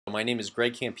My name is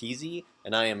Greg Campisi,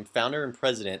 and I am founder and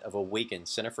president of Awaken,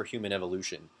 Center for Human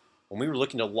Evolution. When we were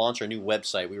looking to launch our new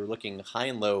website, we were looking high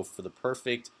and low for the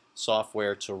perfect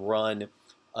software to run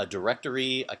a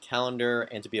directory, a calendar,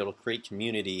 and to be able to create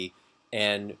community.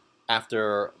 And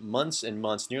after months and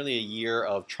months, nearly a year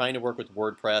of trying to work with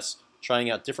WordPress, trying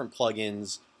out different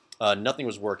plugins, nothing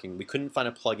was working. We couldn't find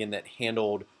a plugin that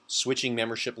handled switching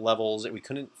membership levels. We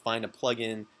couldn't find a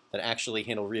plugin that actually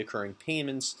handled reoccurring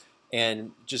payments,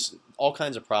 and just all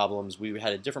kinds of problems. We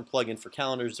had a different plugin for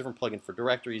calendars, different plugin for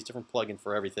directories, different plugin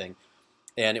for everything,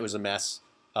 and it was a mess.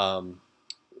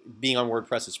 Being on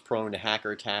WordPress is prone to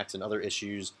hacker attacks and other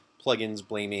issues, plugins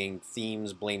blaming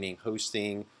themes, blaming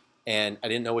hosting, and I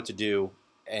didn't know what to do.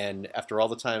 And after all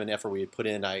the time and effort we had put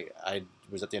in, I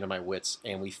was at the end of my wits,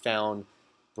 and we found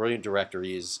Brilliant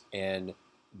Directories, and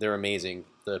they're amazing.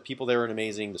 The people there are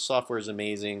amazing, the software is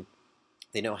amazing.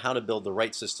 They know how to build the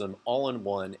right system all in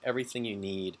one, everything you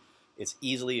need. It's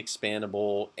easily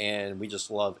expandable, and we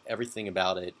just love everything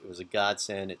about it. It was a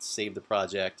godsend. It saved the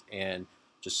project, and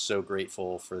just so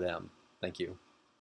grateful for them. Thank you.